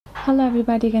Hello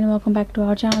everybody, again welcome back to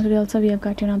our channel. Today also we have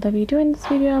got you another video. In this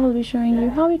video I will be showing you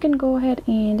how you can go ahead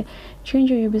and change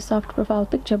your Ubisoft profile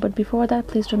picture. But before that,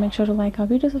 please do make sure to like our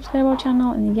video, subscribe our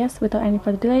channel, and yes, without any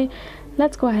further delay,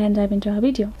 let's go ahead and dive into our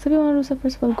video. So if you want to do so,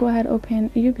 first of all, go ahead,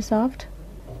 open Ubisoft.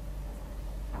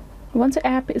 Once the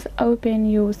app is open,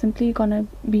 you're simply gonna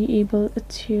be able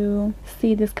to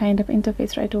see this kind of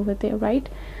interface right over there, right?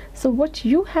 So what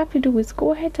you have to do is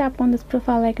go ahead, tap on this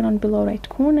profile icon on below right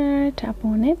corner, tap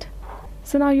on it.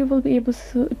 So now you will be able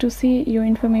to see your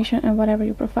information and whatever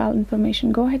your profile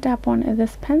information. Go ahead, tap on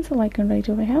this pencil icon right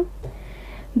over here.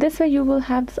 This way you will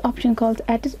have this option called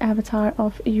edit avatar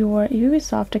of your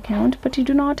Ubisoft account, but you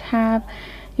do not have,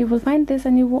 you will find this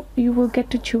and you will get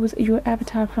to choose your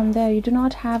avatar from there. You do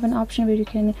not have an option where you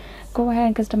can go ahead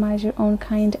and customize your own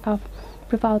kind of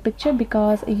profile picture,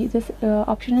 because this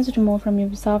option is removed from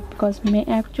Ubisoft because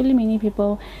many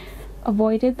people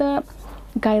avoided the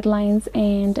guidelines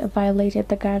and violated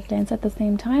the guidelines. At the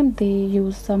same time, they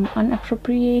use some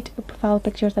inappropriate profile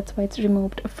pictures. That's why it's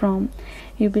removed from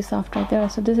Ubisoft right there.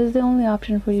 So this is the only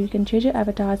option for you. You can change your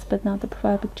avatars but not the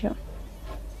profile picture.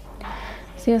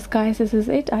 So yes guys, this is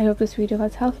it. I hope this video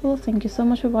was helpful. Thank you so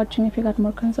much for watching. If you got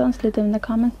more concerns, leave them in the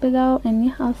comments below, and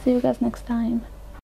yeah, I'll see you guys next time.